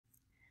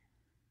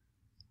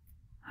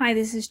Hi,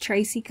 this is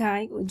Tracy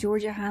Kite with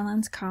Georgia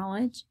Highlands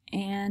College,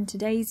 and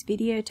today's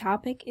video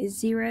topic is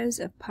zeros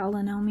of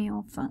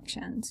polynomial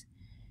functions.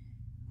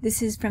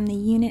 This is from the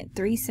Unit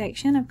 3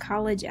 section of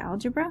College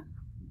Algebra,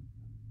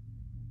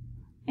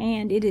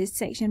 and it is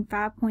section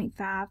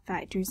 5.5,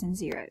 Factors and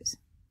Zeros.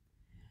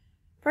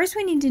 First,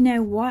 we need to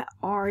know what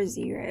are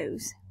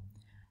zeros.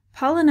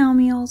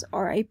 Polynomials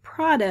are a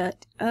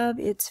product of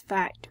its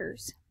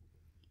factors.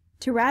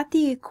 To write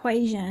the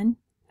equation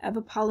of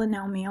a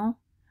polynomial,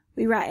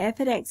 we write f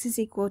at x is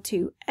equal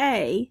to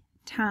a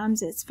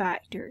times its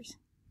factors.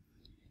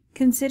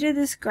 Consider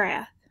this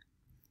graph.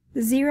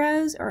 The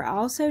zeros are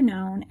also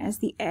known as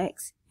the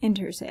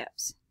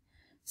x-intercepts.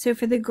 So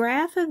for the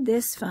graph of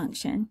this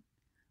function,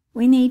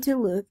 we need to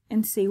look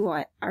and see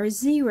what our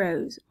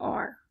zeros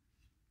are.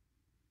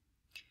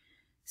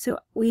 So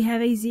we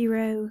have a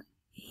zero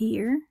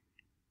here,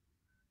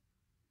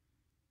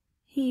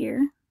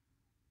 here,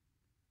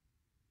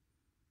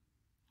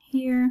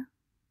 here,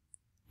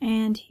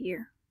 and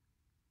here.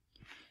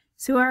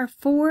 So our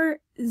four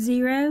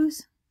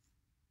zeros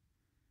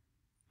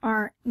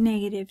are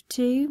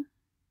 -2,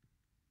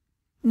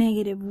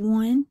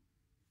 -1,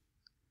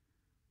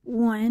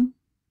 1,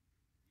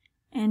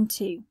 and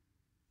 2.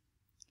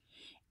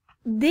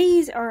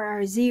 These are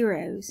our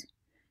zeros,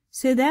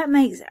 so that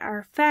makes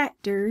our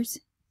factors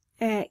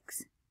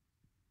x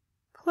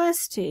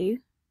plus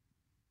 2,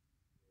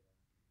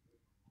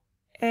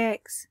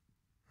 x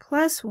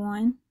plus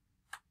 1,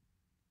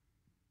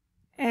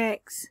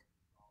 x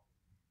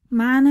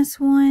minus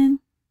 1,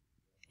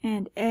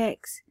 and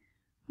x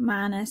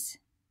minus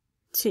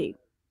 2.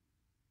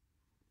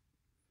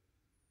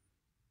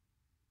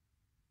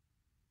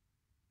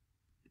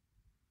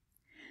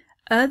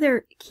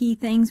 Other key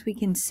things we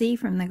can see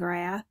from the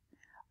graph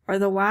are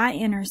the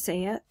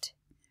y-intercept,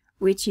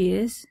 which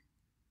is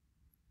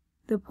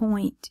the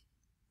point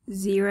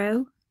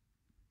 0,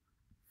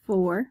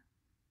 4.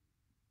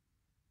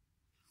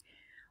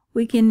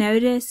 We can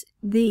notice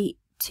the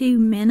two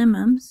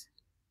minimums.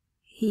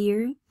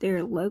 Here,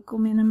 they're local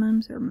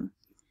minimums, or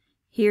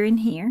here and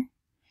here.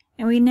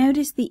 And we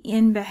notice the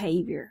end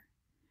behavior.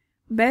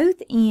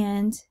 Both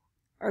ends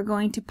are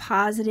going to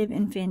positive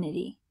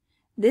infinity.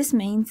 This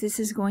means this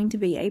is going to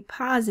be a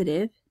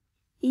positive,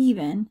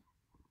 even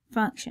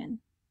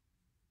function.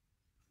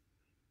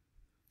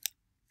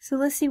 So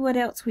let's see what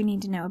else we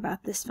need to know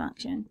about this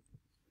function.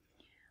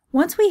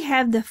 Once we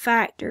have the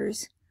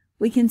factors,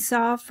 we can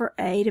solve for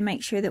a to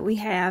make sure that we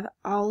have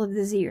all of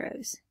the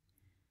zeros.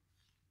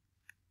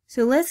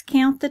 So let's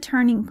count the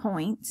turning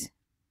points,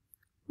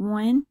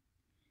 1,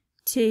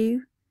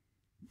 2,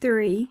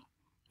 3,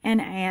 and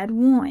add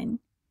 1.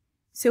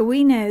 So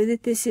we know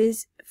that this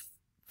is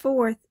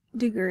fourth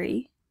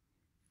degree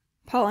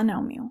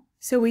polynomial.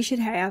 So we should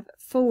have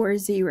 4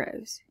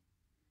 zeros.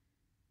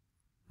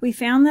 We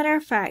found that our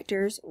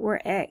factors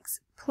were x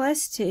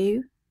plus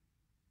 2,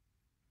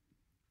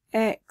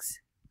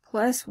 x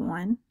plus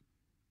 1,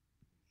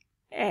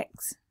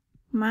 x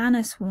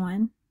minus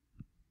 1,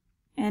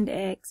 and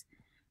x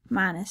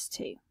minus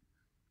 2.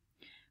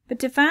 But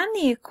to find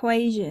the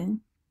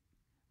equation,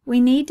 we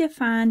need to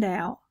find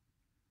out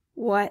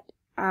what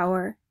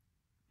our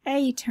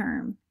a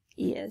term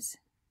is.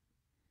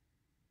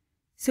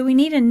 So we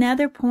need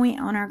another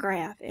point on our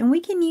graph, and we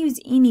can use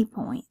any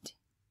point,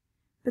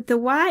 but the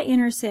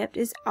y-intercept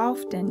is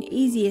often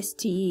easiest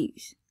to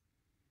use.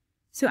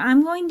 So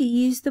I'm going to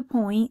use the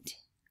point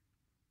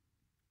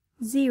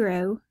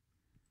 0,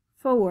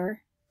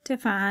 4 to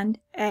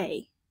find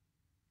a.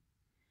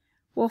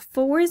 Well,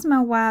 4 is my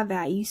y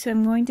value, so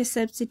I'm going to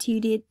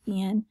substitute it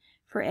in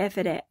for f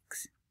at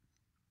x.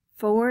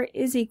 4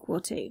 is equal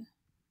to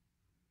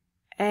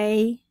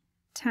a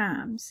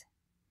times.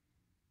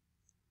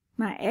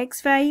 My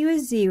x value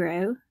is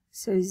 0,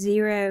 so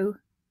 0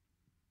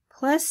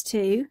 plus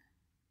 2,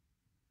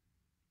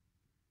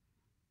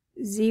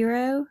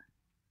 0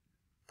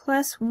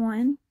 plus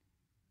 1,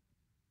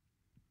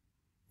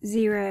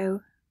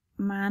 0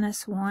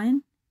 minus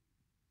 1,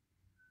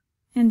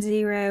 and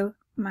 0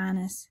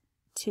 minus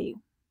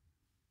 2.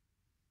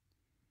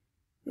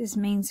 This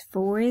means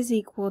 4 is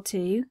equal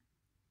to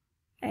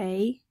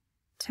a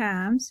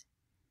times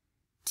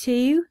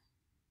 2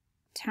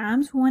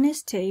 times 1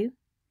 is 2,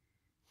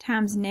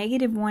 times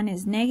 -1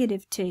 is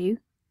 -2,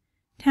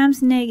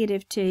 times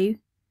 -2,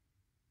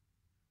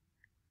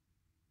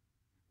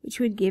 which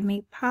would give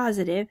me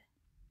positive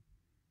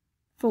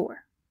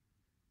 4.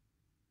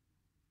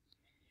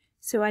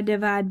 So I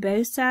divide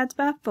both sides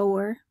by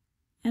 4,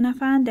 and I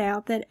find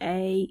out that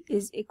a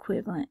is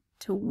equivalent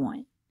to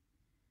 1.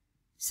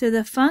 So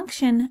the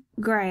function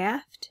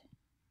graphed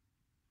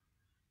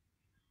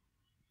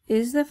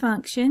is the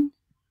function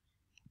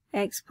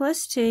x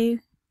plus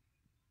 2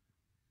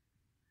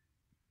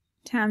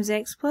 times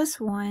x plus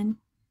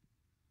 1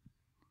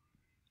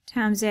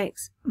 times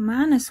x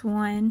minus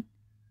 1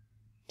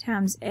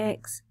 times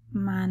x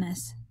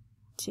minus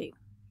 2.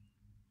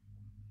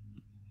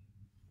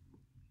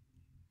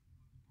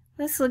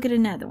 Let's look at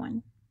another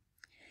one.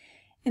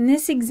 In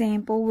this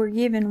example, we're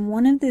given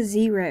one of the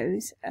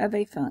zeros of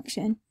a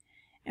function,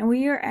 and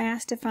we are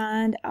asked to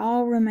find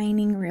all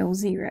remaining real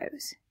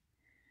zeros.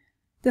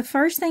 The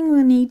first thing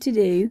we'll need to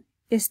do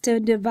is to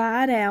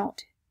divide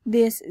out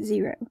this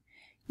 0.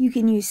 You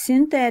can use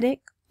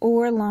synthetic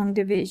or long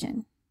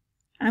division.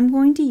 I'm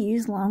going to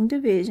use long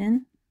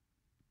division.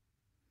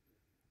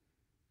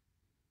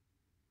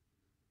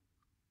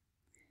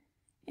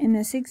 In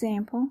this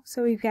example,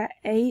 so we've got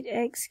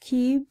 8x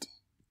cubed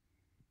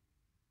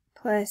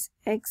plus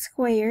x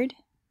squared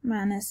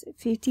minus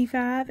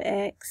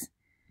 55x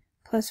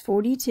plus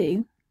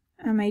 42.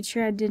 I made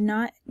sure I did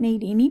not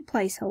need any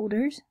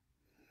placeholders.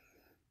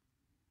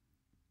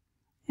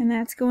 And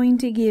that's going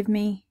to give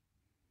me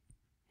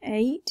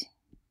 8x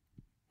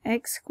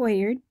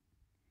squared,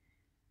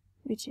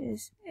 which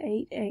is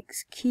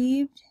 8x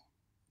cubed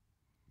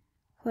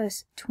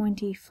plus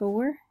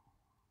 24x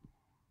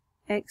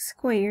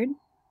squared.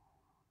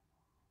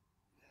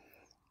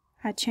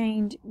 I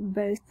change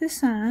both the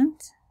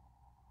signs.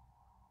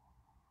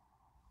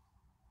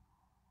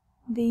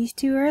 These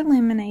two are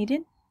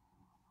eliminated,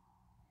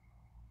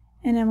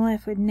 and I'm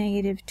left with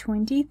negative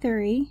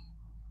 23x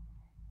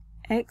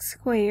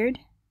squared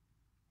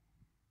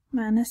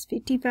minus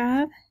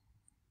 55x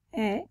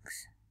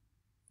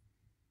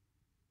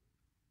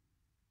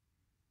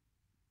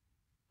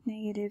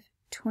negative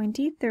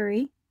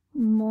 23.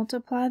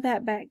 Multiply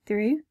that back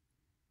through.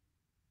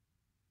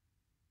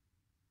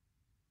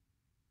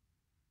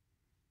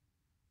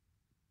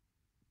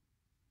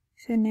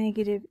 So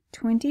negative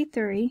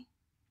 23x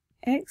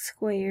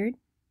squared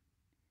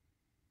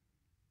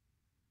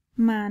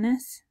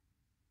minus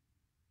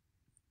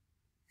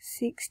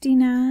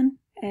 69x.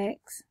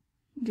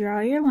 Draw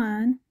your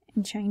line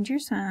and change your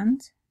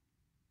signs.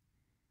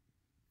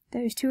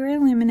 Those two are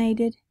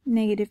eliminated.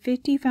 Negative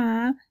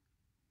 55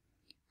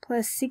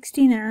 plus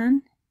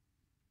 69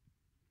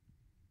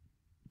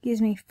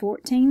 gives me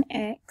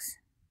 14x.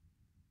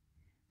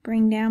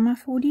 Bring down my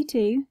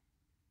 42.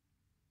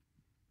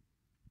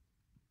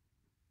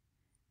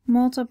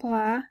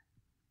 Multiply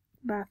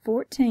by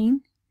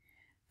 14.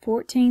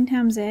 14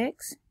 times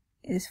x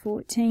is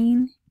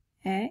 14x.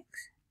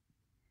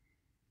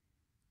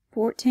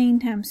 14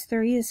 times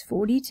 3 is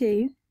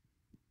 42.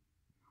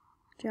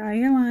 Draw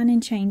your line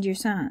and change your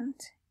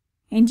signs.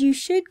 And you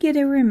should get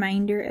a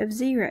remainder of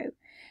 0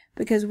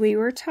 because we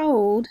were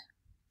told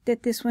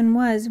that this one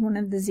was one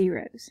of the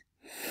zeros.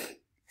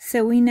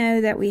 So we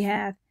know that we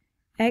have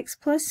x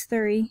plus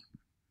 3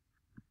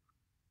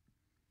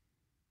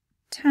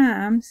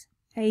 times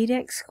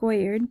 8x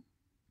squared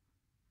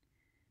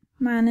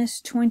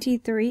minus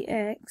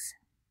 23x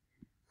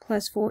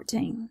plus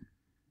 14.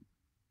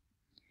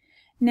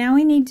 Now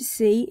we need to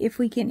see if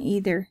we can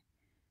either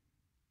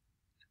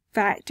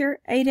factor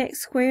 8x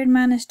squared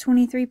minus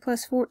 23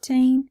 plus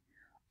 14,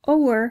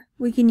 or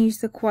we can use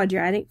the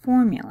quadratic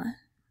formula.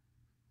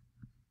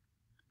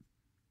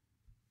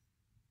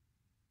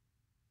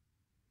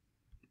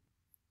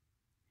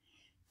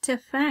 To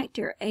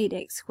factor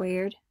 8x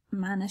squared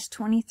minus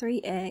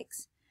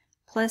 23x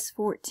plus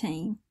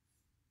 14,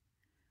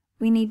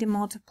 we need to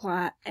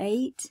multiply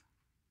 8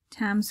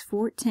 times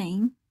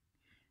 14,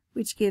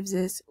 which gives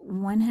us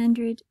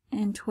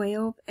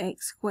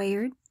 112x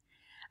squared.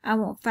 I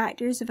want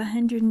factors of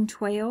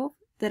 112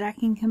 that I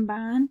can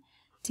combine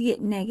to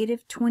get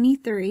negative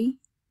 23,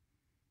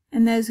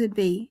 and those would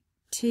be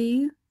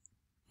 2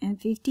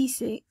 and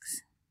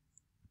 56.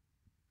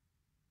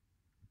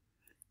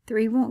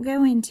 3 won't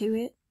go into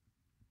it.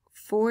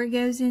 4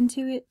 goes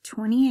into it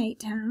 28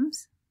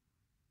 times.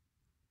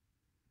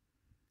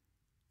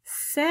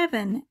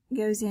 7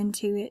 goes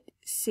into it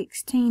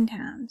 16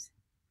 times.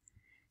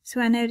 So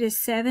I notice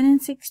 7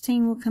 and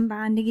 16 will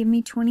combine to give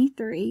me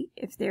 23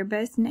 if they're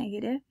both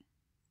negative.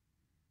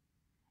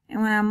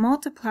 And when I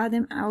multiply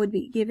them, I would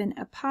be given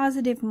a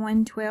positive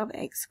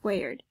 112x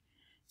squared.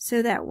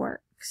 So that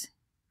works.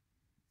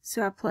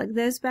 So I plug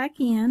those back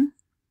in.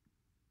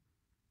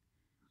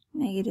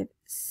 Negative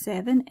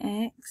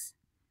 7x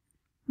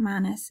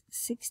minus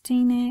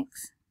 16x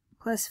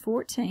plus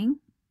 14.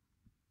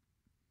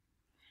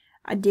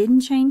 I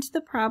didn't change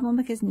the problem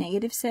because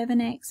negative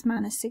 7x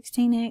minus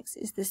 16x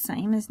is the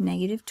same as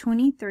negative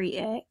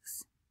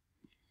 23x.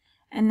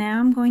 And now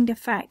I'm going to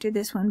factor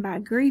this one by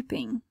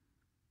grouping.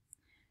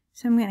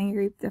 So I'm going to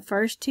group the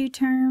first two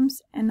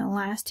terms and the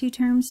last two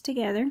terms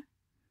together.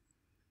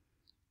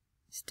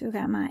 Still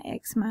got my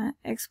x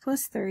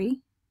plus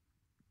 3.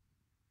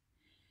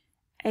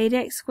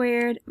 8x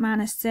squared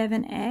minus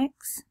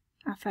 7x.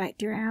 I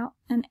factor out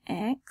an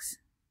x.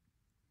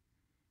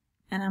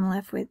 And I'm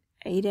left with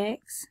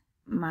 8x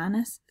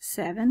minus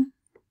 7.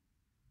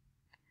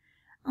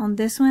 On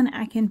this one,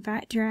 I can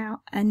factor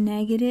out a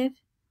negative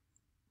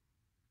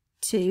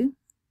 2.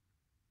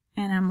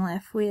 And I'm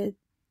left with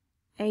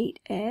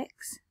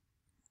 8x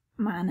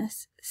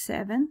minus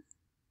 7.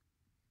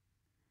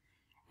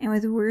 And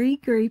with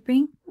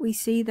regrouping, we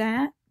see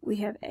that we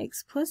have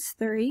x plus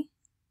 3,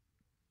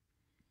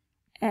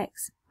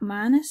 x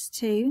minus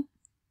 2,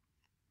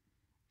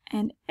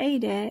 and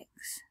 8x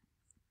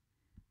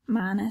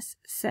minus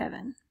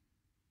 7.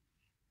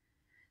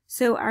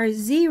 So our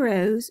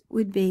zeros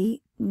would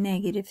be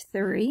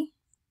 -3,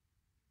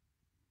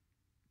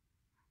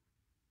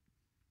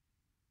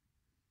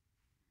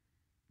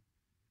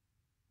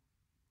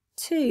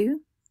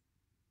 2,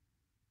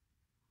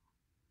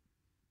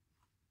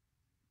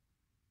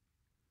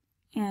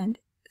 and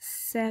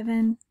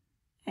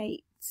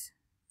 7/8.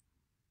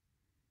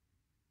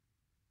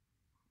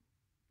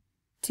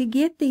 To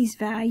get these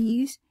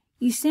values,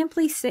 you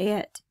simply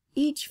set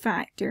each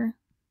factor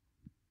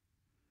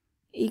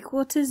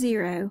equal to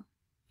 0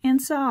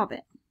 and solve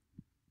it.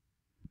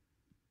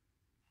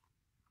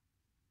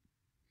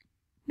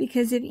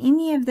 Because if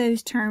any of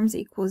those terms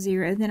equal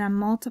 0, then I'm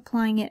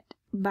multiplying it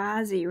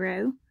by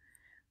 0,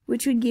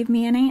 which would give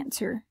me an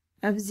answer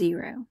of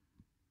 0.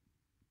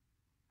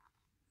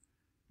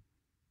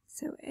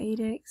 So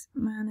 8x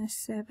minus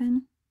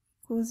 7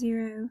 equals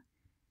 0,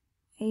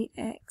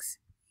 8x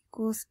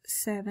equals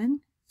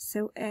 7,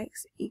 so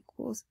x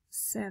equals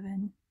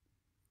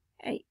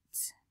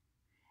 7/8.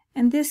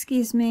 And this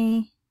gives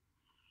me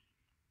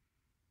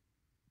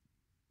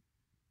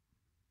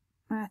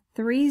my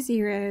 3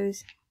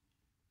 zeros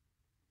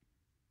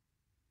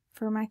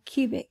for my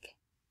cubic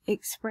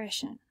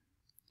expression.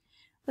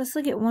 Let's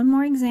look at one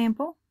more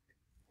example.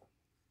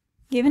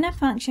 Given a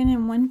function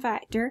and one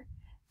factor,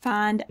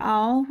 find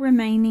all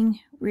remaining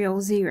real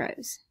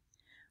zeros.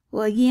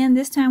 Well, again,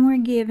 this time we're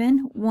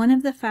given one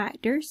of the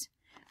factors,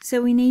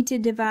 so we need to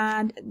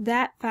divide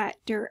that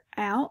factor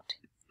out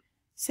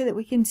so that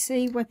we can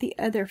see what the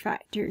other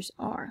factors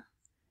are.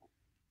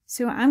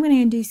 So I'm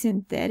going to do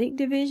synthetic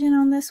division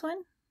on this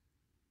one.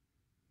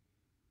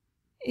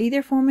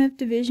 Either form of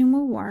division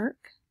will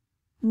work.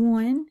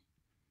 1,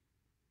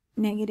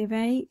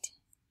 -8,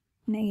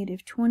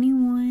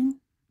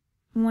 -21,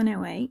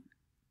 108.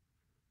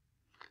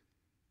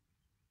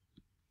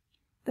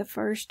 The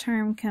first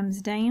term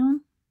comes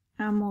down.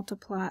 I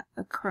multiply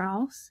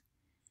across.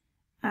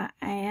 I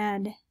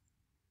add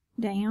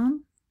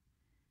down.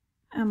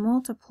 I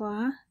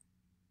multiply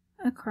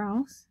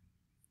across.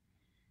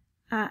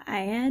 I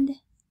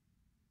add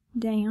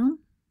down.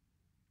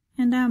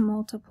 And I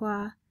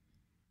multiply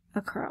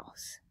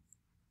across.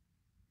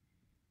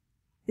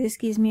 This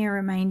gives me a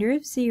remainder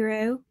of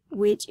 0,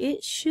 which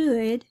it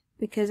should,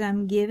 because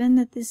I'm given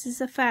that this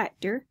is a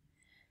factor.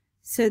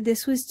 So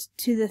this was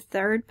to the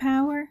third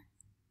power.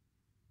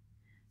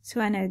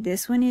 So I know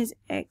this one is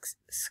x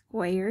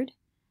squared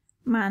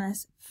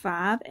minus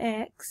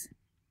 5x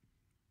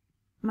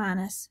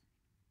minus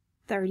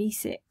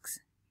 36.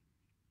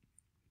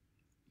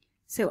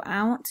 So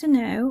I want to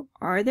know,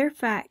 are there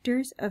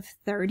factors of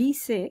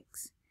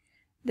 36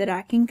 that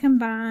I can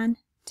combine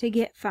to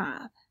get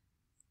 5?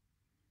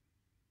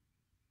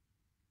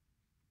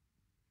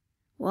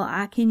 Well,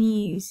 I can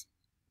use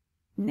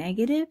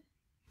negative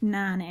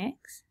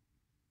 9x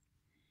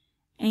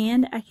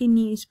and I can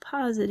use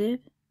positive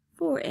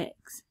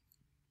 4x.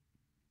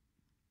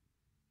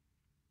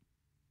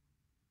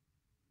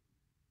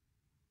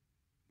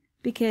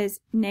 Because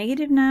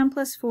negative 9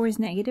 plus 4 is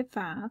negative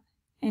 5,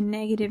 and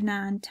negative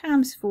 9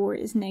 times 4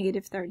 is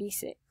negative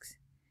 36.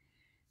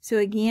 So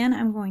again,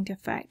 I'm going to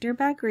factor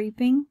by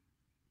grouping,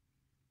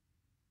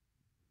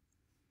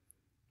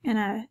 and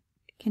I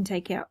can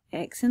take out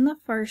x in the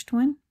first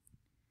one,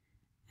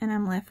 and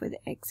I'm left with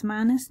x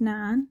minus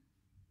 9.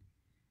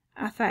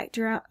 I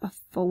factor out a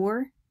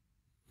 4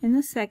 in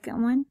the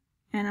second one,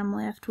 and I'm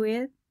left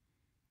with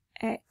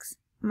x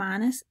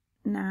minus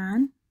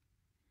 9,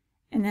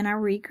 and then I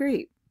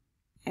regroup.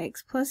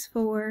 X plus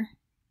 4,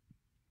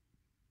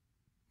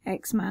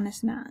 x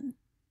minus 9.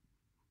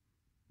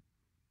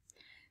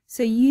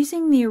 So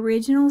using the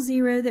original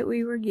 0 that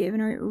we were given,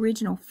 or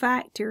original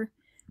factor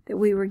that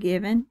we were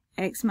given,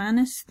 x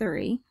minus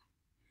 3,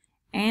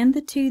 and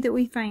the 2 that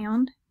we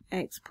found,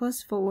 x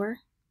plus 4,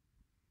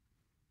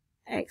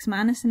 x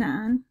minus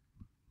 9,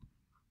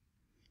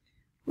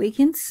 we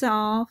can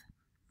solve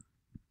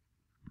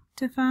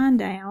to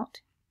find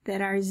out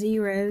that our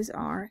zeros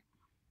are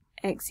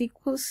x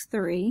equals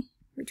 3,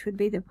 which would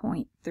be the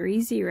point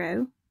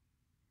 30,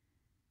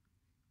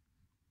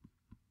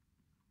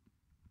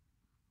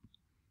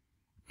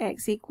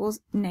 x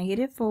equals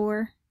negative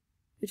 4,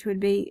 which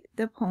would be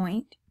the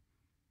point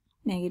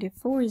negative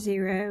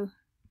 40,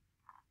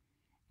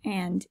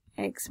 and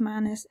x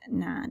minus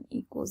 9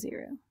 equals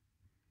 0,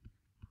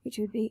 which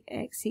would be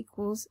x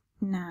equals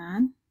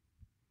 9,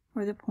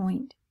 or the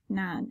point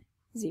 90.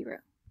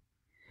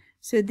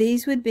 So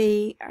these would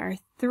be our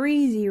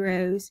 3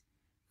 zeros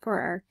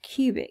for our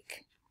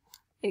cubic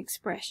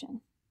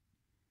expression.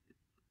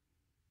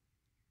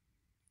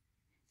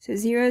 So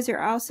zeros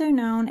are also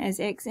known as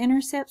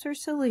x-intercepts or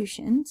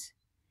solutions.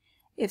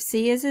 If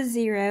c is a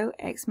 0,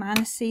 x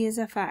minus c is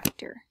a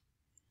factor.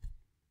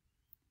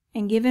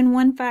 And given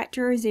one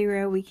factor or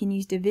 0, we can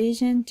use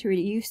division to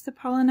reduce the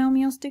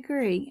polynomial's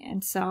degree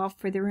and solve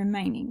for the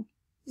remaining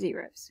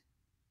zeros.